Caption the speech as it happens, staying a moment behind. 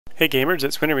Hey gamers,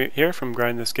 it's Winter here from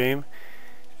Grind This Game,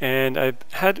 and I've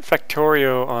had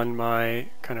Factorio on my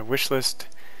kind of wish list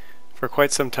for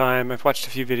quite some time. I've watched a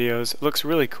few videos. It looks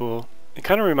really cool. It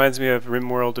kind of reminds me of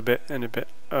RimWorld a bit, and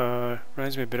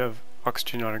reminds me a bit of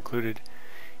Oxygen Not Included,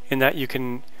 in that you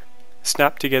can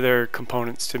snap together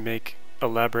components to make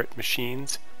elaborate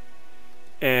machines.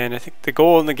 And I think the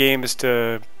goal in the game is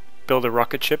to build a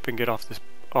rocket ship and get off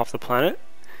the planet,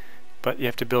 but you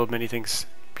have to build many things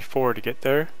before to get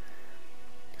there.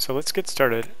 So let's get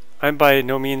started. I'm by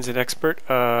no means an expert.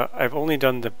 I've only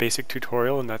done the basic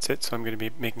tutorial and that's it, so I'm going to be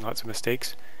making lots of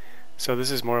mistakes. So this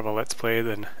is more of a let's play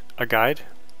than a guide,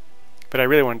 but I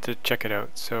really wanted to check it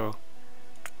out, so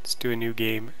let's do a new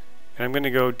game. And I'm going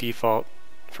to go default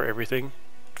for everything.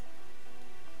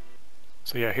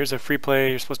 So yeah, here's a free play.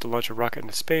 You're supposed to launch a rocket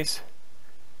into space.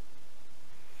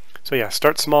 So yeah,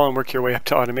 start small and work your way up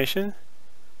to automation.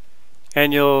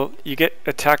 And you get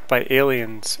attacked by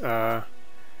aliens.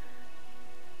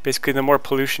 Basically, the more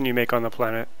pollution you make on the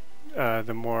planet,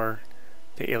 the more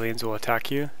the aliens will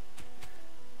attack you.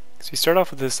 So you start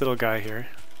off with this little guy here,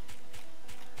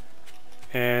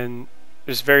 and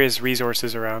there's various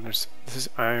resources around. This is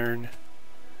iron.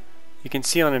 You can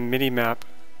see on a mini map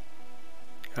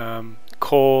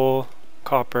coal,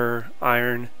 copper,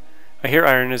 iron. I hear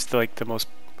iron is the most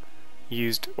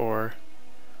used ore.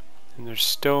 And there's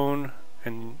stone,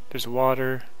 and there's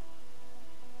water.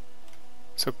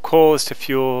 So coal is to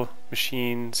fuel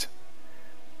machines,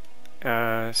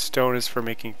 stone is for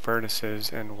making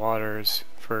furnaces, and water is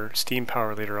for steam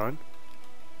power later on.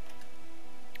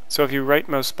 So if you right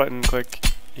mouse button click,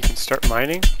 you can start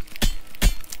mining.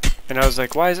 And I was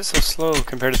like, why is it so slow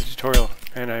compared to the tutorial?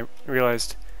 And I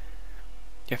realized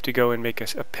you have to go and make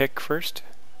a pick first.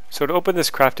 So to open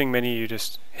this crafting menu, you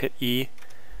just hit E,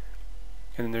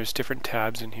 and then there's different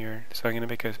tabs in here. So I'm going to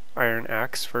make an iron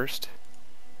axe first.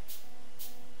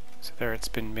 So there, it's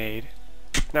been made.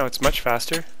 Now it's much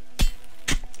faster.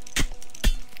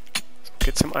 So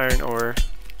get some iron ore.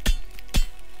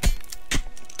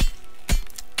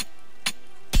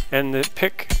 And the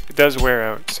pick does wear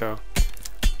out, so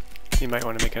you might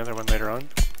want to make another one later on.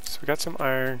 So we got some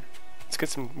iron. Let's get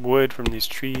some wood from these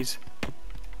trees.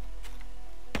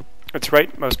 It's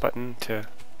right mouse button to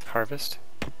harvest.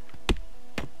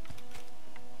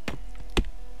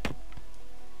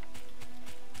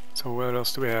 So what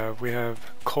else do we have? We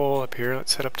have coal up here.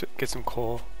 Let's head up to get some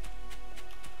coal.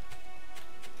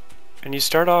 And you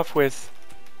start off with,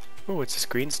 oh, what's this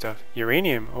green stuff?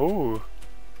 Uranium. Oh,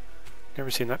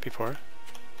 never seen that before.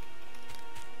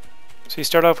 So you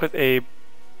start off with a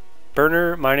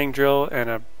burner mining drill and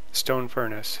a stone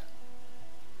furnace.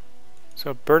 So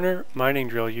a burner mining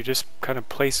drill, you just kind of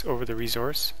place over the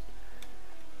resource.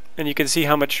 And you can see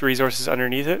how much resource is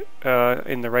underneath it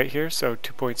in the right here. So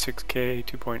 2.6k,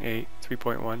 2.8,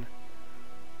 3.1.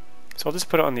 So I'll just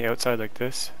put it on the outside like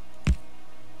this.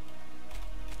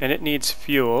 And it needs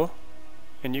fuel.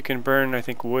 And you can burn, I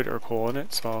think, wood or coal in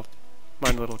it. So I'll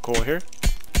mine a little coal here.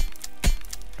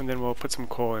 And then we'll put some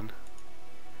coal in.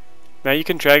 Now you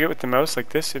can drag it with the mouse like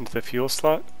this into the fuel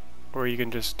slot. Or you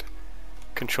can just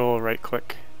control right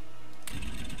click.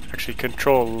 Actually,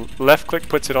 control left click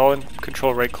puts it all in,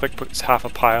 control right click puts half a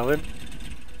pile in.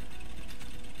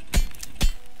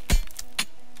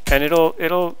 And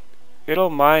it'll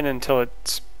mine until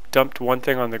it's dumped one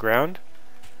thing on the ground.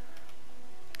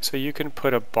 So you can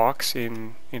put a box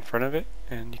in front of it,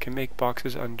 and you can make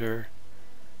boxes under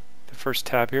the first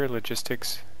tab here,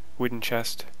 logistics, wooden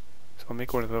chest. So I'll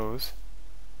make one of those.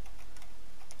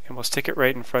 And we'll stick it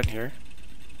right in front here.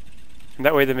 And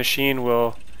that way the machine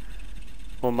will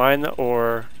mine the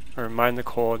ore, or mine the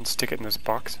coal, and stick it in this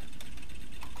box.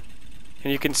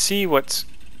 And you can see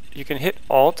you can hit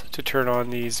Alt to turn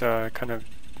on these kind of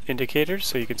indicators,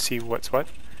 so you can see what's what.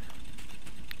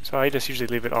 So I just usually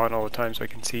leave it on all the time so I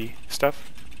can see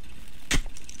stuff.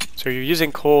 So you're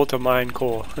using coal to mine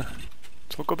coal.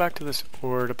 So we'll go back to this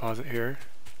ore deposit here.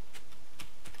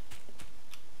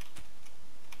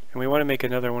 And we want to make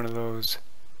another one of those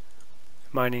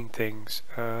mining things.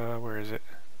 Where is it?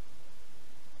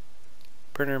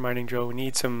 Burner mining drill. We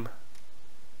need some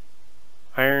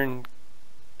iron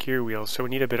gear wheels, so we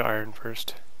need a bit of iron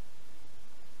first.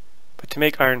 But to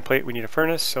make iron plate we need a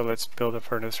furnace, so let's build a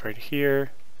furnace right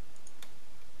here.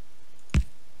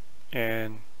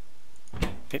 And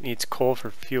it needs coal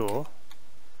for fuel.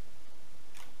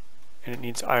 And it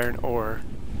needs iron ore.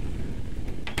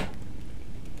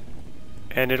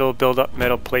 And it'll build up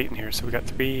metal plate in here, so we got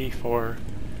 3, 4.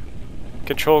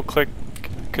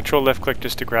 Control left click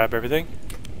just to grab everything.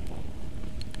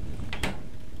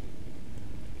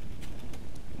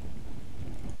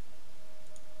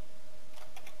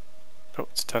 Oh,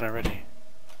 it's done already.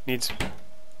 Needs...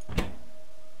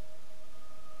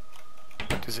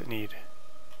 What does it need?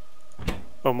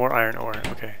 Oh, more iron ore,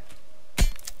 okay.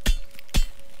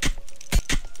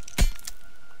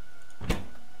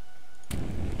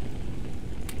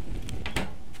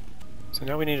 So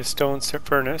now we need a stone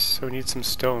furnace, so we need some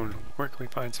stone. Where can we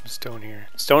find some stone here?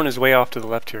 Stone is way off to the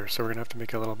left here, so we're going to have to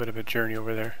make a little bit of a journey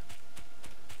over there.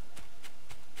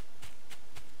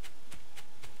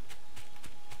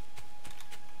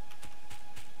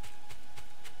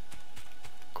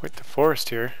 Quite the forest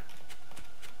here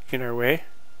in our way.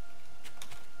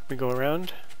 We go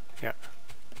around. Yeah.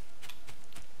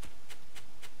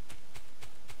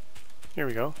 Here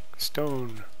we go.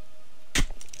 Stone.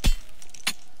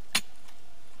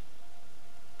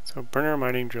 So burner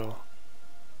mining drill.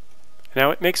 Now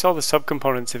it makes all the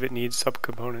subcomponents if it needs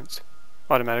subcomponents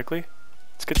automatically.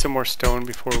 Let's get some more stone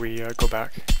before we go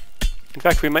back. In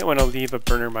fact, we might want to leave a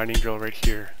burner mining drill right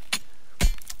here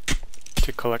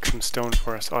to collect some stone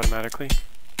for us automatically.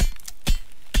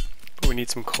 But we need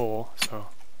some coal, so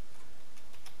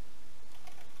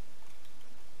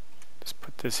just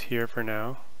put this here for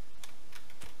now.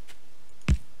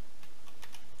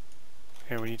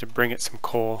 And we need to bring it some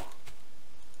coal.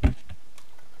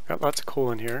 Got lots of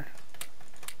coal in here.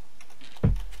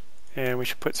 And we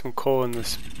should put some coal in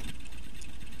this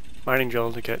mining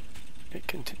drill to get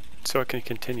it so it can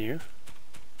continue.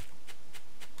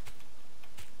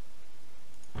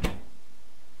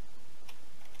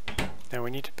 Now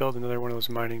we need to build another one of those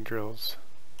mining drills.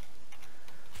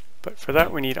 But for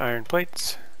that we need iron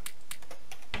plates.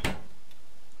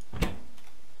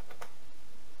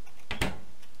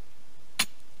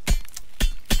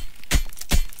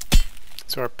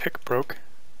 So our pick broke.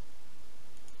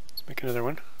 Let's make another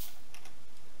one.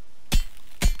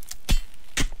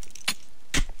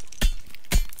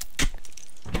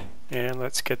 And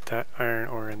let's get that iron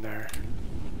ore in there.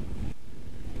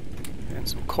 And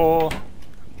some coal.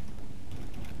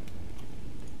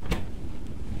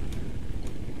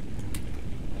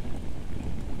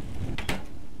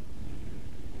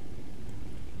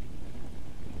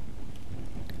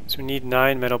 So we need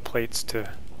 9 metal plates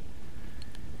to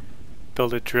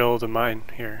build a drill to mine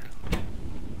here.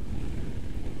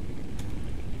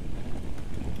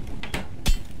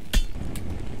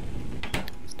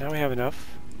 So now we have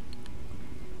enough.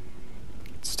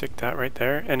 Stick that right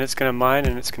there, and it's going to mine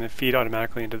and it's going to feed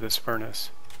automatically into this furnace.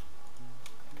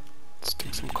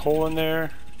 Stick some coal in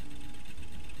there.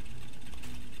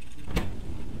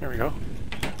 There we go.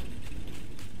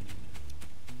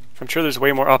 I'm sure there's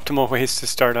way more optimal ways to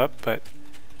start up, but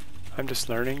I'm just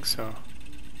learning, so.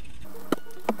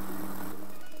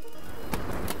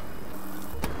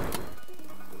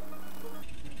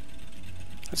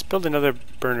 Let's build another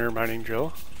burner mining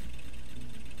drill.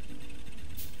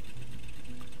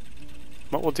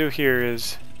 What we'll do here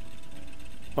is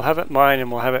we'll have it mine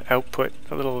and we'll have it output.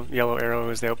 A little yellow arrow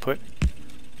is the output.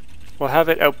 We'll have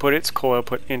it output its coal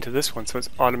output into this one, so it's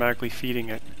automatically feeding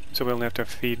it. So we only have to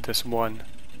feed this one.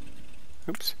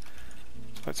 Oops.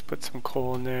 So let's put some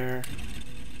coal in there.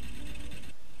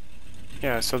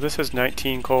 Yeah, so this is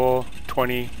 19 coal,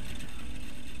 20.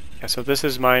 Yeah, so this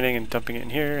is mining and dumping it in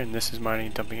here, and this is mining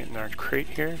and dumping it in our crate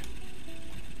here.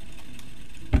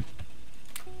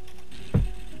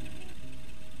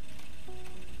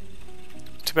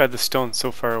 Too bad the stone's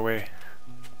so far away.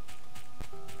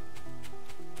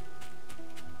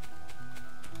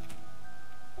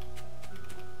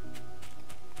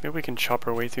 Maybe we can chop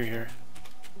our way through here.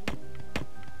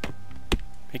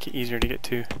 Make it easier to get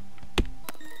to.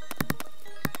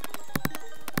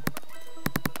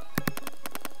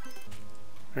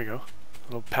 There we go. A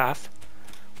little path.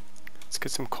 Let's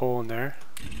get some coal in there.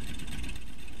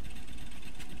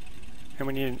 And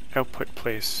we need an output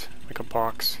place, like a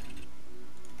box.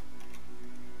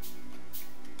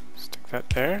 Stick that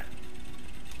there.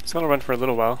 So that'll run for a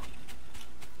little while.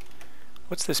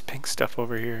 What's this pink stuff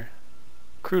over here?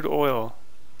 Crude oil.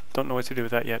 Don't know what to do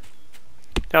with that yet.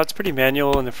 Now it's pretty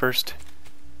manual in the first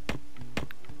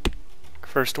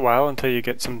while until you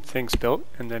get some things built,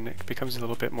 and then it becomes a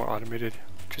little bit more automated,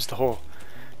 which is the whole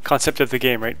concept of the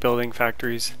game, right? Building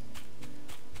factories.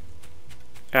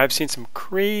 And I've seen some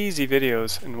crazy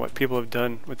videos in what people have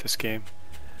done with this game.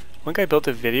 One guy built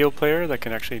a video player that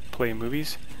can actually play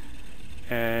movies,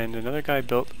 and another guy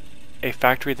built a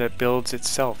factory that builds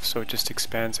itself, so it just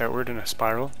expands outward in a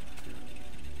spiral.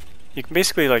 You can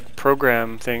basically like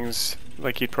program things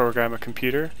like you'd program a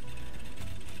computer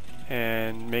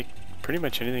and make pretty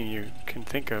much anything you can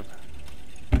think of.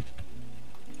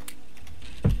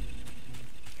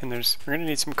 And we're going to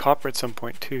need some copper at some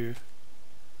point too.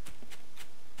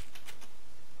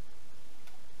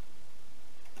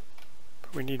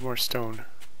 We need more stone.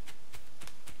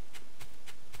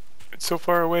 It's so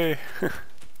far away.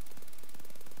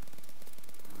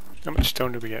 How much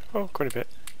stone did we get? Oh, quite a bit.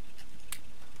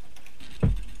 So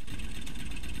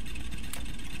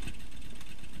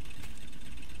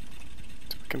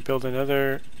we can build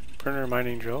another burner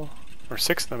mining drill, or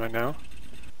 6 of them right now.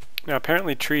 Now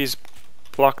apparently trees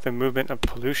block the movement of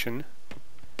pollution.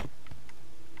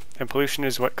 And pollution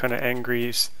is what kind of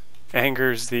angers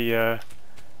the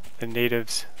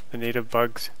natives, the native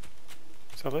bugs.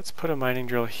 So let's put a mining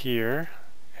drill here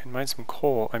and mine some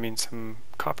coal, some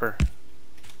copper.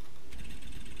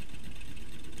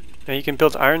 Now you can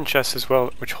build iron chests as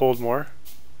well, which hold more.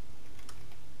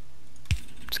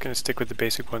 I'm just going to stick with the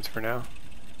basic ones for now.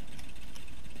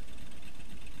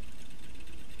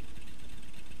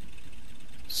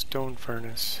 Stone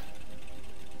furnace.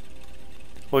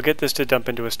 We'll get this to dump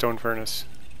into a stone furnace,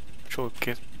 which will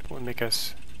make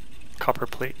us copper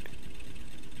plate.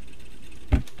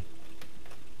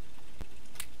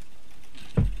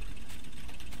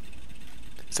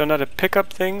 So now to pick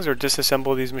up things or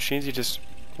disassemble these machines, you just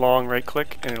long right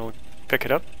click and it'll pick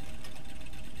it up.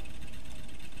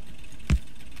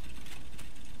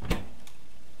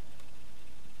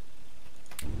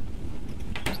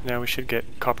 So now we should get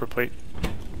copper plate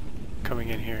coming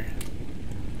in here.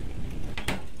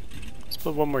 Let's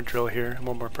build one more drill here and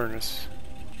one more furnace.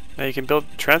 Now you can build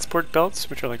transport belts,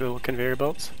 which are like little conveyor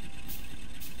belts.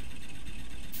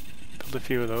 Build a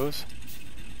few of those.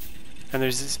 And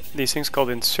there's these things called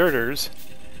inserters.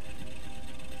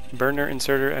 Burner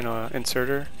inserter and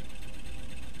inserter,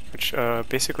 which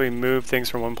basically move things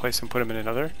from one place and put them in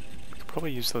another. We could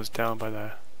probably use those down by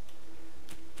the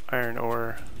iron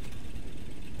ore.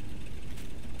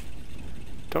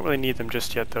 Don't really need them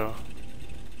just yet though.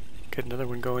 Get another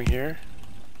one going here.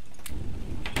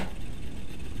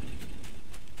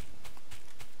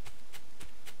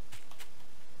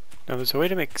 Now there's a way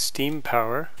to make steam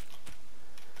power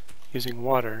using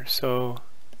water. So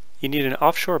you need an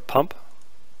offshore pump.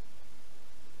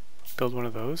 Build one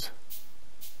of those.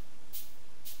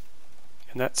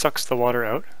 And that sucks the water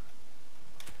out.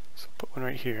 So put one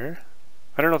right here.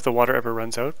 I don't know if the water ever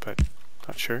runs out, but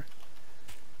not sure.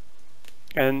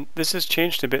 And this has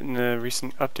changed a bit in the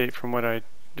recent update from what I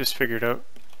just figured out.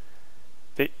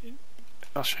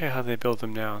 I'll show you how they build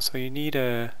them now. So you need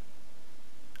a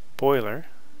boiler.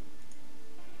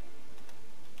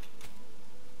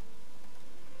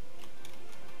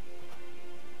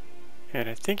 And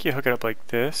I think you hook it up like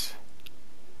this.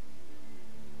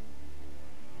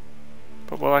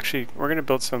 But we're going to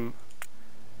build some...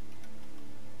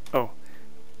 Oh,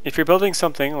 if you're building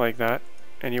something like that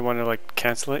and you want to like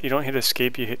cancel it, you don't hit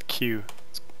escape, you hit Q.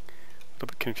 It's a little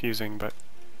bit confusing, but...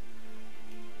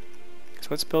 So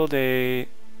let's build a...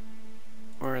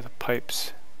 Where are the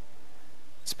pipes?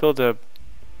 Let's build a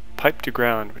pipe to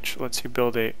ground, which lets you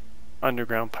build a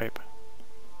underground pipe.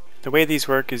 The way these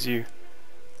work is you...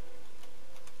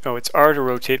 Oh, it's R to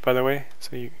rotate, by the way,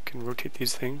 so you can rotate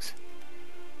these things.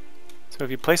 So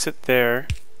if you place it there,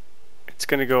 it's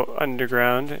going to go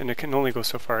underground, and it can only go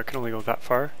so far. It can only go that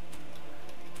far.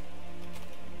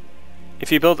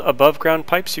 If you build above ground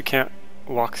pipes, you can't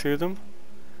walk through them.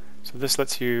 So this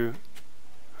lets you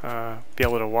be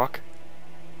able to walk.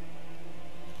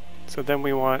 So then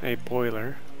we want a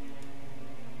boiler.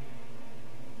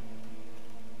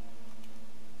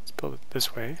 Let's build it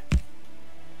this way.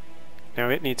 Now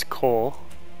it needs coal.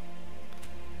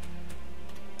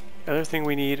 The other thing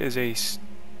we need is a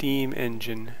steam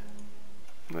engine.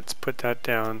 Let's put that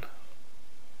down.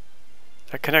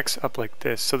 That connects up like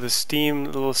this. So the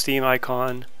little steam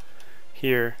icon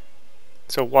here.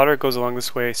 So water goes along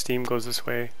this way, steam goes this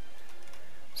way.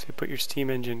 So you put your steam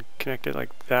engine connected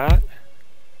like that.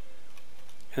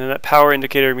 And then that power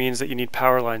indicator means that you need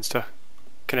power lines to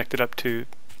connect it up to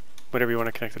whatever you want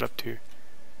to connect it up to.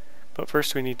 But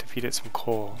first we need to feed it some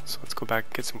coal. So let's go back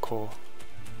and get some coal.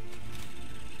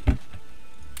 And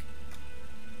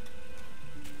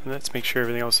let's make sure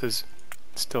everything else is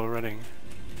still running.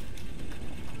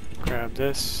 Grab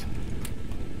this.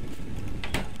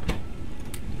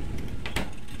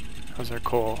 How's our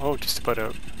coal? Oh, just about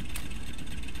out.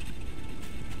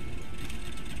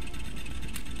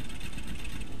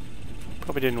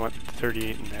 Probably didn't want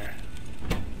 38 in there.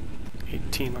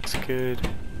 18 looks good.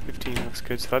 15 looks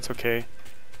good, so that's okay.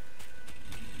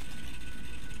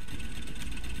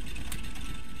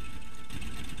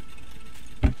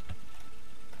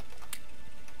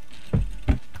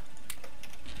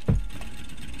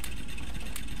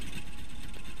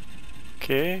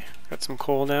 Okay, got some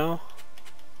coal now.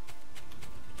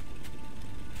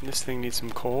 And this thing needs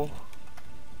some coal.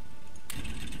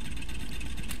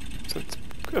 So let's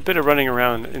a bit of running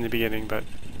around in the beginning, but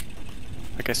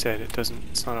like I said,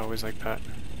 it's not always like that.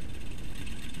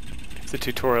 If the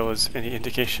tutorial is any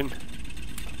indication.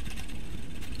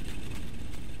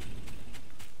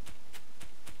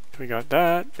 We got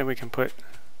that, then we can put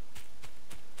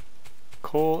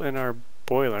coal in our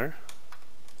boiler.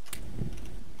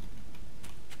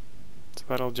 So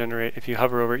that'll generate, if you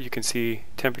hover over it, you can see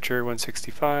temperature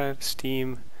 165,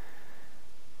 steam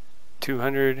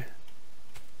 200.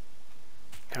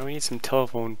 Now we need some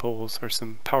telephone poles, or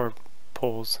some power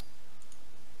poles.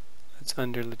 That's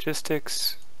under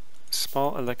logistics,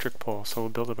 small electric pole. So we'll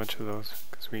build a bunch of those,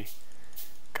 because we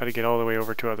got to get all the way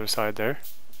over to the other side there.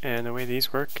 And the way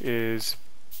these work is,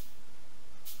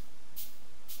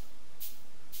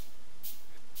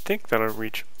 I think that'll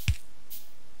reach.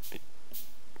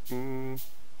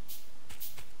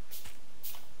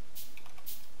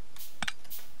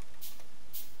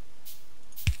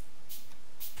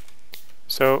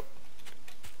 So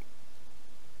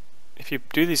if you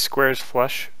do these squares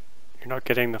flush, you're not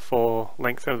getting the full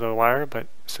length of the wire, but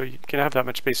so you can have that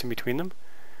much space in between them.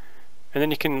 And then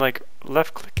you can like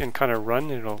left click and kind of run,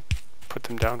 and it'll put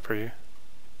them down for you.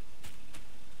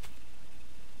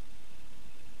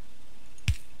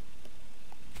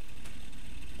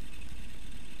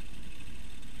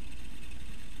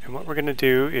 And what we're going to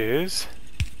do is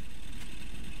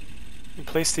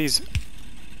replace these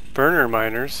burner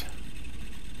miners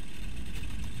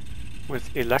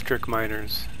with electric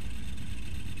miners.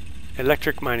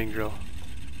 Electric mining drill.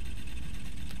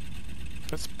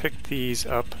 Let's pick these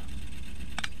up.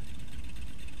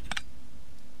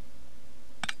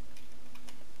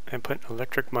 And put an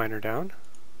electric miner down.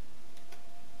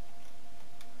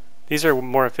 These are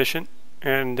more efficient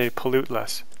and they pollute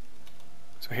less.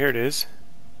 So here it is.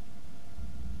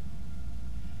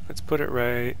 Let's put it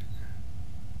right.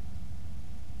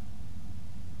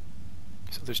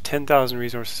 So there's 10,000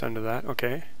 resources under that.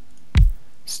 Okay.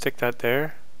 Stick that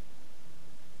there.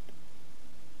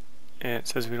 And it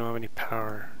says we don't have any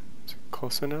power. Is it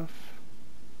close enough?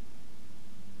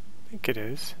 I think it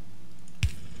is.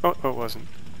 Oh, it wasn't.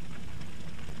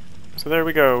 So there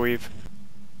we go. We've.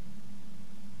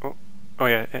 Oh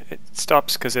yeah. It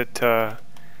stops because it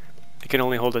can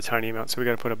only hold a tiny amount. So we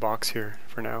got to put a box here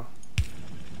for now.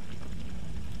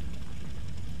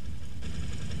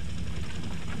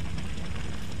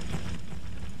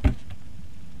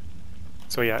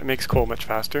 So yeah, it makes coal much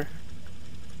faster.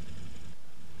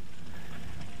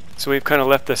 So we've kind of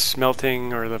left the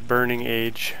smelting or the burning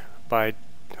age by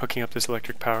hooking up this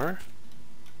electric power.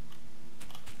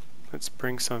 Let's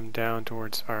bring some down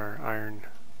towards our iron.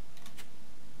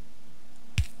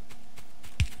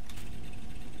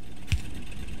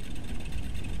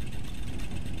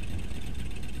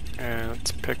 And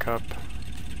let's pick up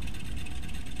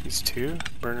these two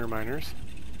burner miners.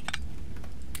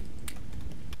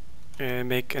 And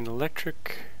make an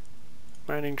electric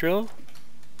mining drill.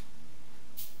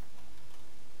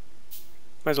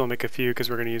 Might as well make a few because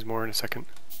we're going to use more in a second.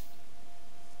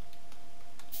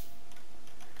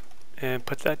 And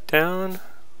put that down.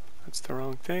 That's the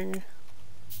wrong thing.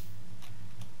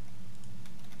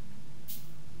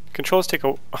 Controls take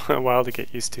a while to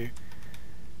get used to.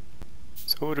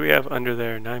 So what do we have under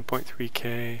there?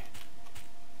 9.3K.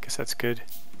 Guess that's good.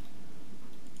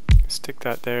 Stick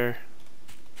that there.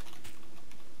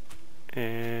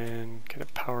 And get a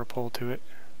power pole to it.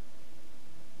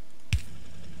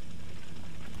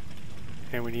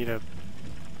 And we need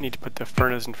to put the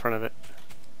furnace in front of it.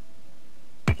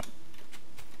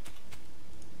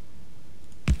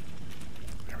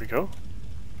 There we go.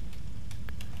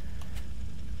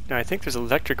 Now I think there's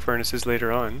electric furnaces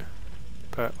later on,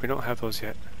 but we don't have those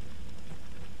yet.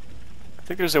 I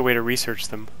think there's a way to research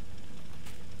them.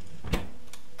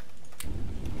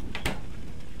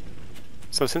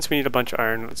 So since we need a bunch of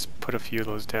iron, let's put a few of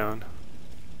those down.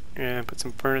 And put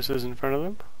some furnaces in front of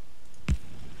them.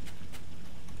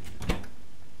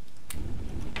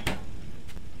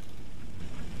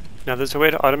 Now there's a way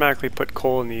to automatically put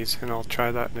coal in these, and I'll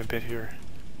try that in a bit here.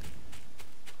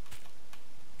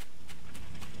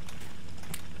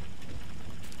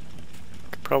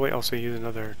 Could probably also use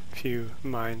another few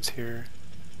mines here.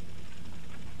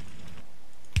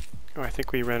 Oh, I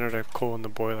think we ran out of coal in the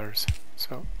boilers,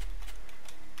 so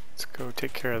let's go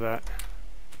take care of that.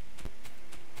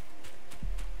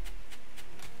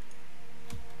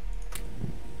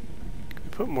 Can we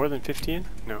put more than 50 in?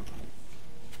 No.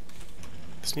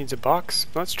 This needs a box.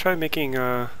 Let's try making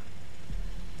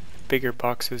bigger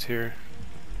boxes here.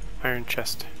 Iron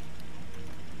chest.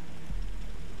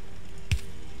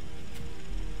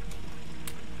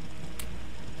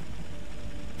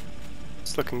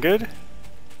 It's looking good.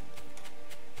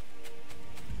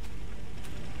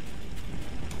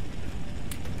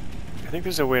 think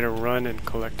there's a way to run and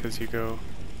collect as you go,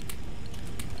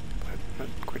 but not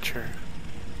quite sure.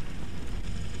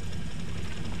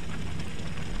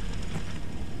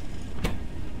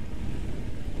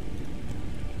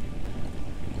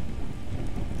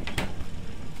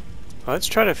 Well, let's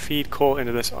try to feed coal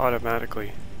into this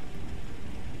automatically.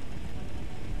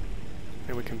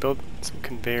 And we can build some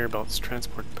conveyor belts,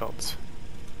 transport belts.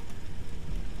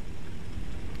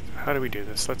 So how do we do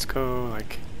this? Let's go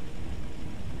like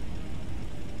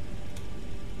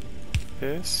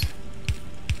this.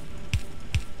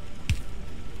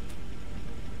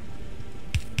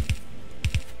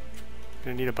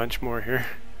 Gonna need a bunch more here.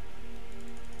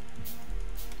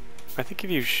 I think if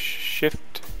you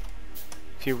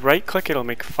if you right click, it'll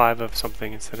make 5 of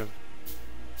something instead of,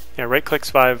 yeah, right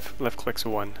clicks 5, left clicks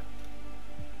 1.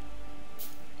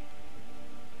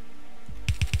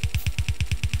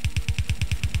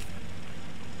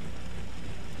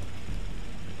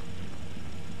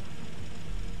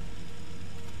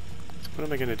 So what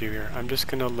am I gonna do here? I'm just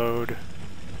gonna load, I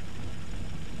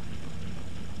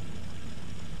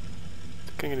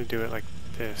think I'm gonna do it like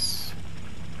this.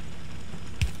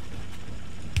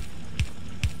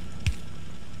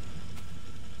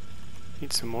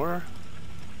 Need some more.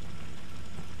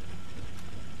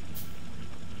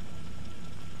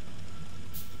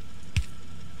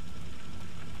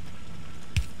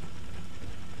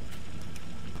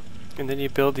 And then you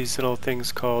build these little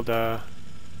things called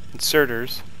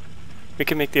inserters. We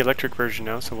can make the electric version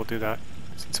now, so we'll do that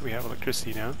since we have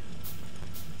electricity now.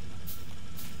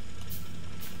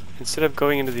 Instead of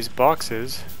going into these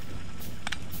boxes,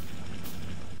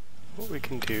 what we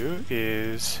can do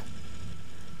is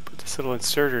put this little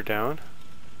inserter down.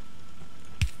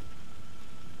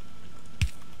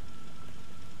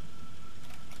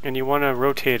 And you want to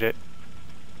rotate it.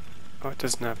 Oh, it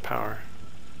doesn't have power.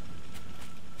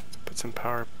 Let's put some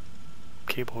power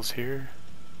cables here.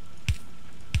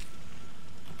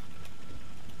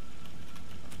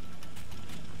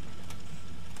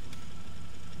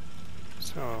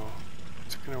 So,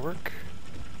 is it going to work?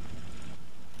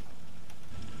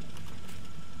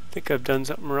 I think I've done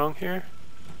something wrong here.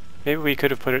 Maybe we could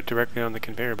have put it directly on the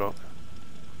conveyor belt.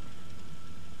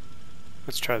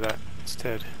 Let's try that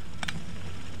instead.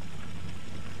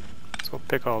 So we'll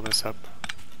pick all this up.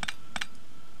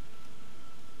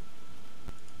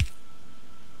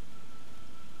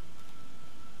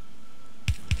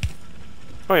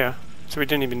 Oh yeah, so we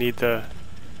didn't even need the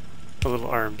little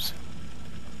arms.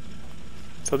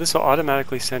 So this will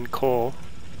automatically send coal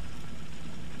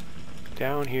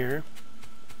down here.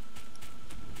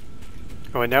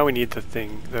 Oh, and now we need the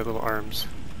thing, the little arms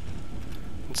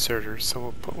inserters. So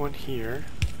we'll put one here.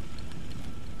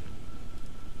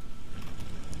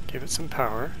 Give it some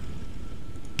power.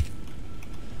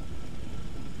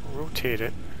 Rotate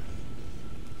it.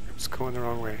 It's going the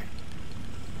wrong way.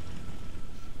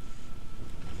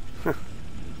 It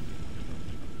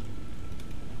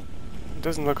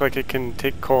doesn't look like it can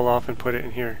take coal off and put it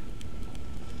in here.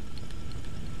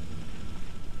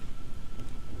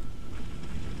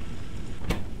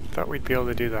 Thought we'd be able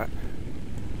to do that.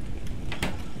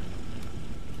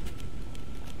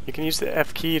 You can use the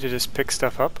F key to just pick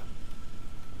stuff up.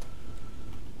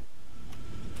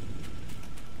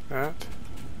 That.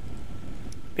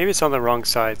 Maybe it's on the wrong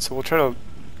side, so we'll try to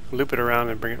loop it around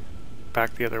and bring it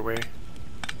back the other way.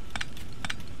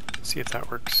 See if that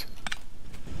works.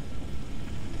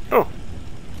 Oh,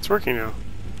 it's working now.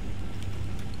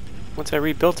 Once I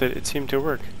rebuilt it, it seemed to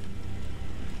work.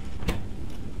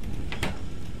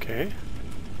 Okay,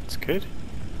 that's good.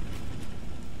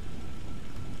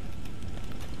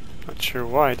 Not sure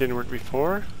why it didn't work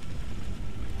before.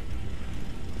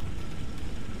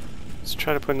 Let's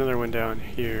try to put another one down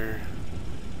here.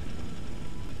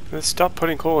 Let's stop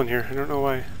putting coal in here. I don't know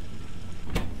why.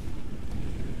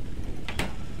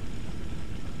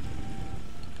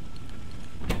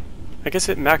 I guess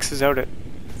it maxes out at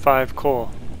 5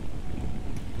 coal.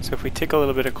 So if we take a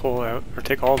little bit of coal out, or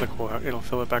take all the coal out, it'll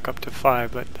fill it back up to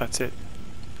 5, but that's it.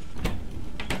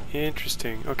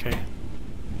 Interesting, okay.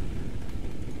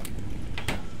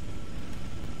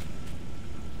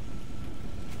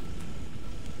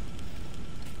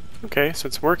 Okay, so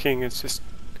it's working, it's just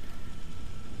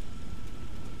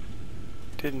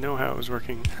didn't know how it was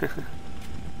working.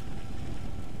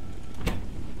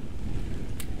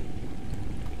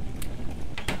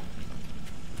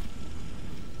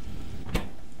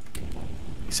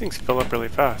 These things fill up really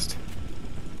fast.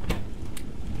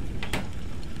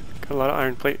 Got a lot of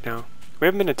iron plate now. We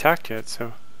haven't been attacked yet,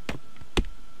 so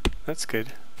that's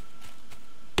good.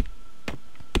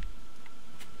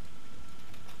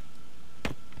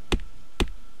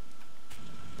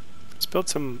 build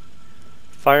some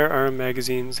firearm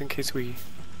magazines in case we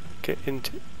get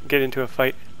into a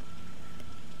fight,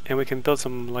 and we can build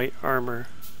some light armor.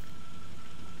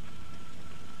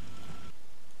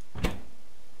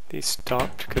 These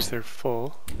stopped because they're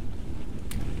full.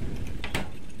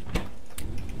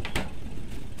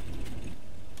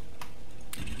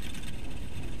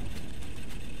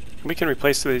 We can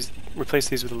replace these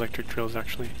with electric drills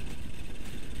actually.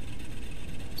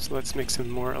 So let's make some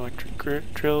more electric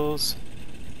drills.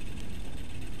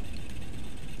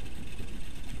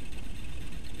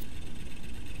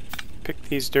 Pick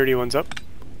these dirty ones up.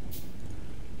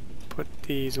 Put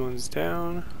these ones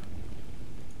down.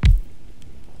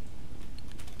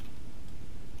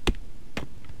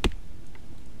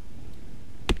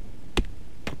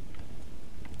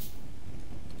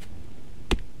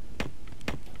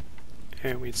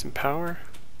 And we need some power.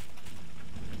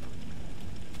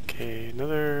 Okay,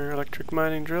 another electric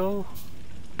mining drill.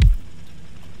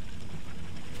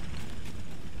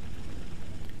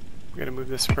 We gotta move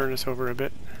this furnace over a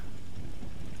bit.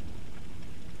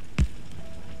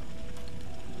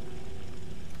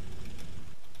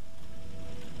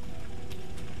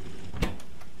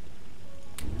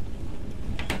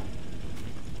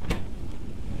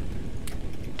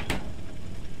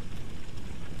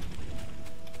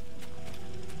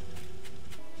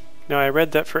 Now I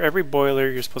read that for every boiler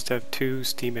you're supposed to have 2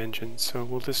 steam engines, so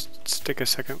we'll just stick a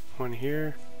second one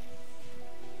here.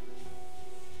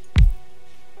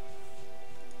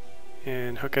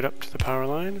 And hook it up to the power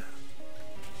line.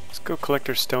 Let's go collect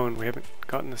our stone. We haven't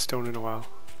gotten the stone in a while.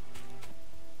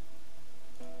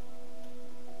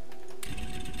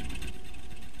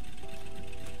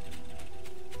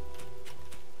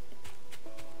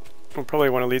 We'll probably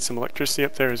want to lead some electricity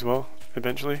up there as well,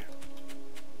 eventually.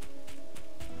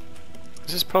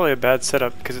 This is probably a bad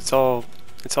setup because it's all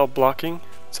blocking,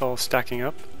 it's all stacking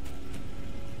up.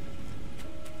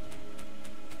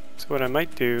 So what I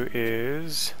might do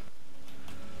is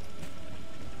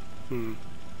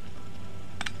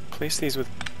place these with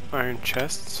iron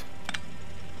chests.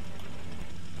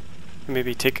 And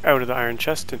maybe take out of the iron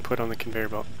chest and put on the conveyor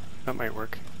belt. That might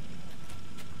work.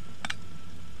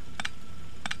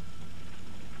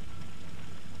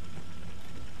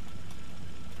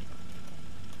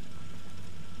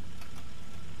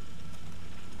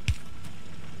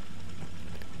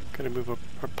 Gotta move up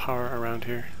our power around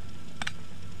here.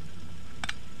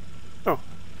 Oh,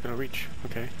 it'll reach.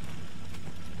 Okay.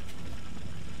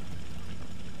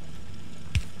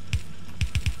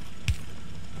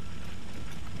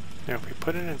 Now if we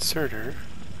put an inserter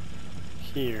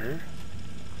here,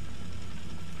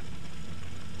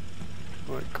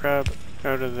 we'll grab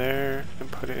out of there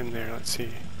and put it in there. Let's see.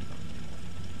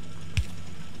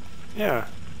 Yeah.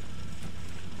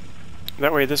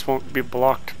 That way this won't be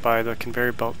blocked by the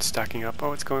conveyor belt stacking up.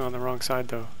 Oh, it's going on the wrong side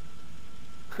though.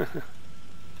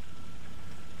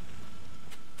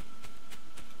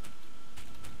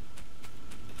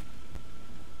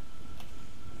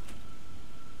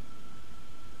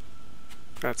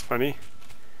 That's funny.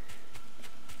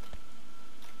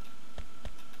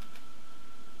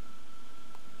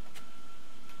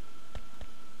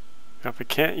 Now if we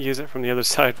can't use it from the other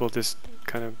side, we'll just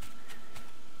kind of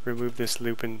remove this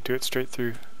loop and do it straight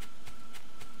through.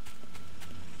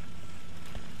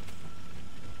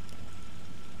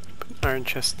 Put an iron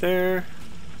chest there.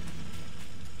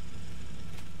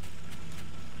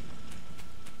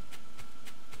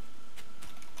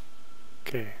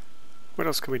 Okay, what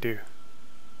else can we do?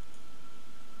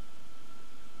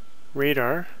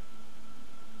 Radar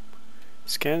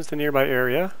scans the nearby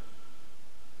area.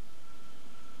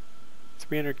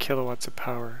 300 kilowatts of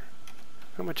power.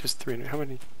 How much is 300? How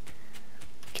many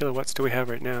kilowatts do we have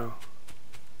right now?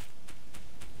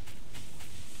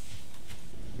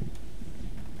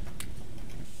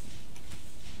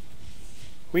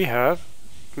 We have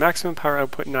maximum power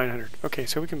output 900. Okay,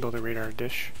 so we can build a radar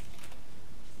dish.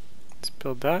 Let's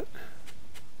build that.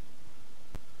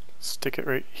 Stick it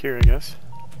right here, I guess.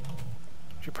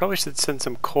 We probably should send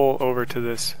some coal over to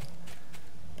this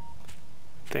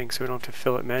thing so we don't have to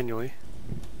fill it manually.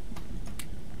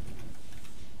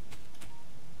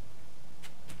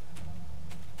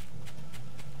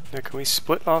 Now can we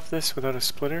split off this without a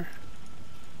splitter?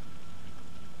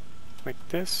 Like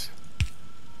this?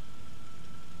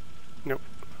 Nope.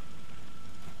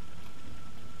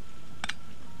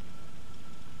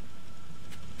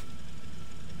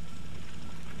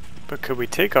 But could we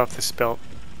take off this belt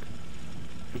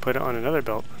and put it on another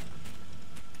belt?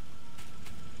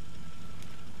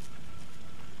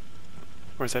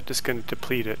 Or is that just going to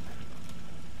deplete it?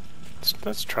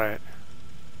 Let's try it.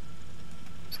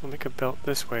 So we'll make a belt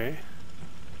this way.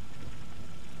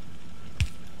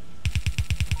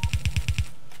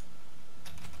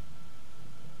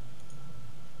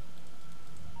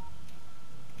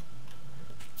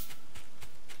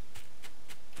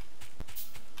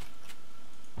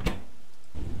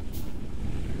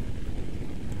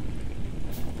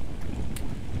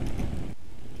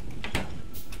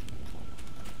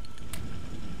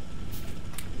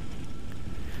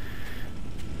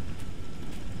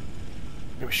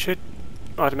 We should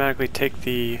automatically take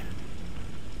the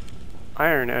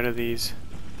iron out of these.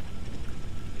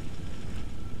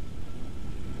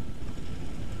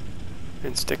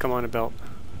 And stick them on a belt.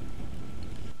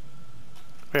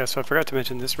 Oh yeah, so I forgot to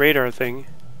mention this radar thing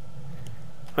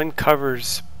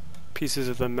uncovers pieces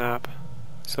of the map.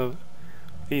 So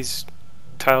these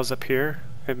tiles up here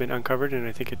have been uncovered, and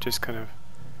I think it just kind of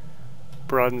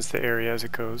broadens the area as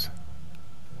it goes.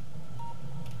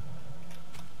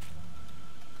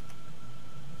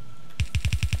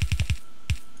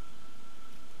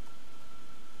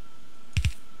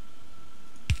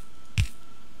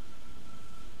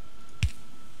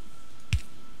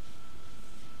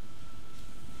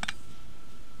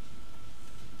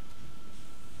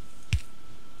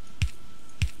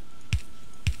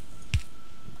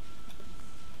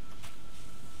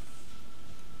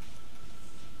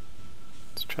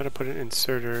 Try to put an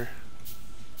inserter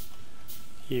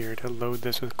here to load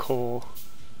this with coal.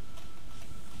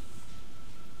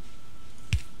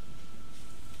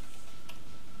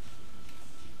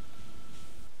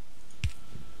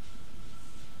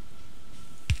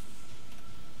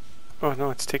 Oh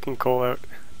no, it's taking coal out.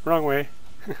 Wrong way.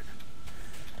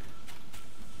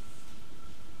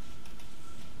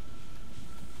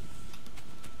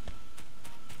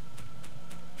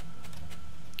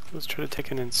 Let's try to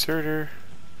take an inserter.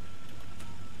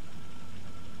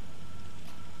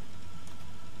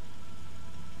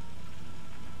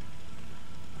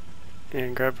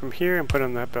 And grab from here and put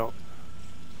on that belt.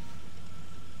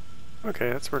 Okay,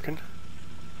 that's working.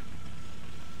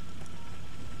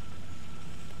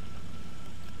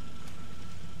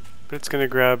 But it's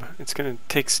gonna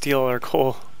take steel or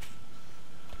coal.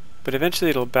 But eventually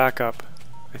it'll back up,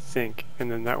 I think,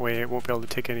 and then that way it won't be able to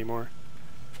take any more.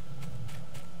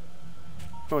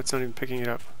 Oh, it's not even picking it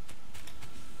up.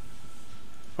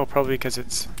 Oh, probably because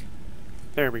it's...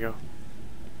 There we go.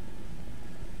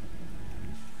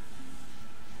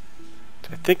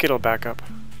 I think it'll back up.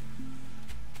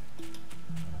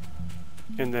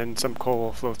 And then some coal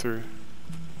will flow through.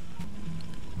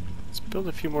 Let's build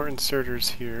a few more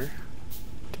inserters here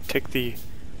to take the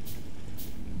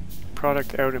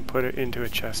product out and put it into a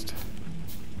chest.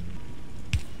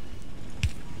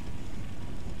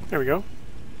 There we go.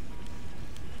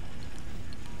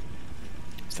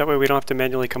 So that way we don't have to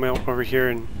manually come out over here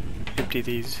and empty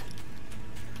these.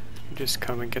 You just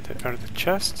come and get it out of the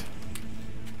chest.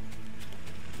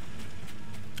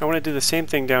 I want to do the same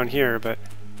thing down here, but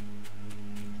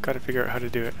got to figure out how to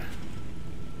do it.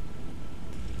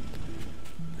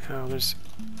 Now there's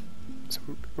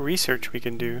some research we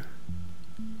can do.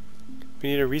 We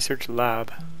need a research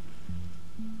lab.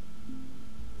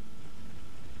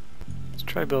 Let's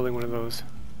try building one of those.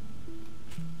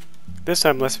 This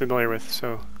I'm less familiar with,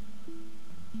 so...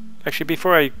 Actually,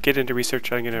 before I get into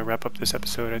research, I'm going to wrap up this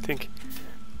episode. I think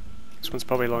this one's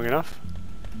probably long enough.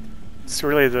 It's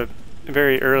really the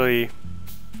very early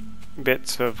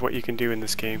bits of what you can do in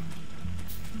this game.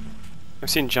 I've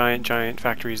seen giant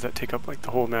factories that take up like the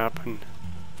whole map, and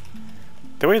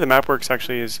the way the map works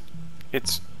actually is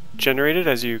it's generated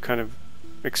as you kind of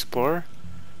explore,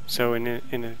 so in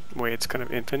a way it's kind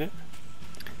of infinite.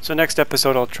 So next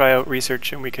episode I'll try out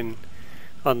research and we can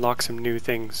unlock some new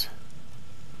things.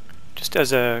 Just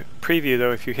as a preview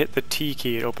though, if you hit the T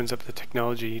key it opens up the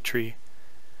technology tree.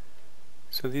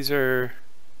 So these are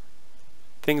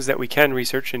things that we can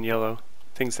research in yellow,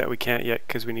 things that we can't yet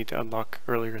because we need to unlock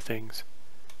earlier things.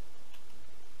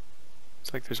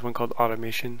 It's like there's one called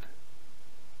automation,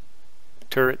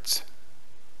 turrets,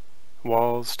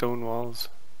 walls, stone walls.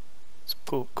 It's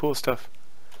cool stuff.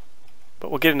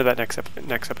 But we'll get into that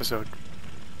next episode.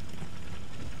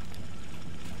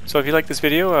 So if you like this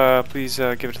video, please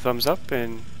give it a thumbs up,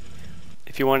 and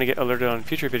if you want to get alerted on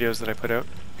future videos that I put out,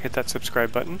 hit that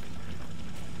subscribe button.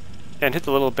 And hit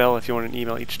the little bell if you want an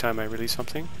email each time I release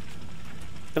something.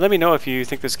 And let me know if you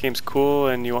think this game's cool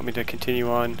and you want me to continue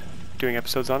on doing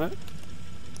episodes on it.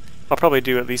 I'll probably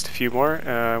do at least a few more.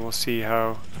 We'll see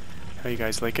how you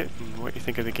guys like it and what you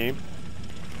think of the game.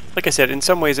 Like I said, in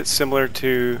some ways it's similar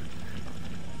to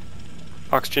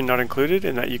Oxygen Not Included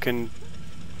in that you can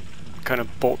kind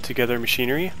of bolt together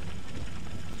machinery.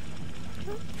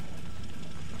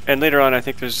 And later on I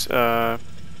think there's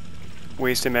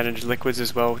ways to manage liquids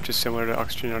as well, which is similar to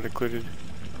Oxygen Not Included.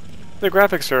 The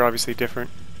graphics are obviously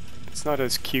different. It's not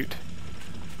as cute.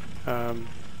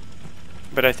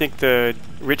 But I think the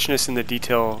richness in the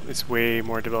detail is way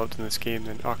more developed in this game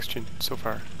than Oxygen so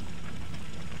far.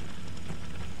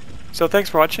 So thanks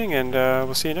for watching, and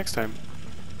we'll see you next time.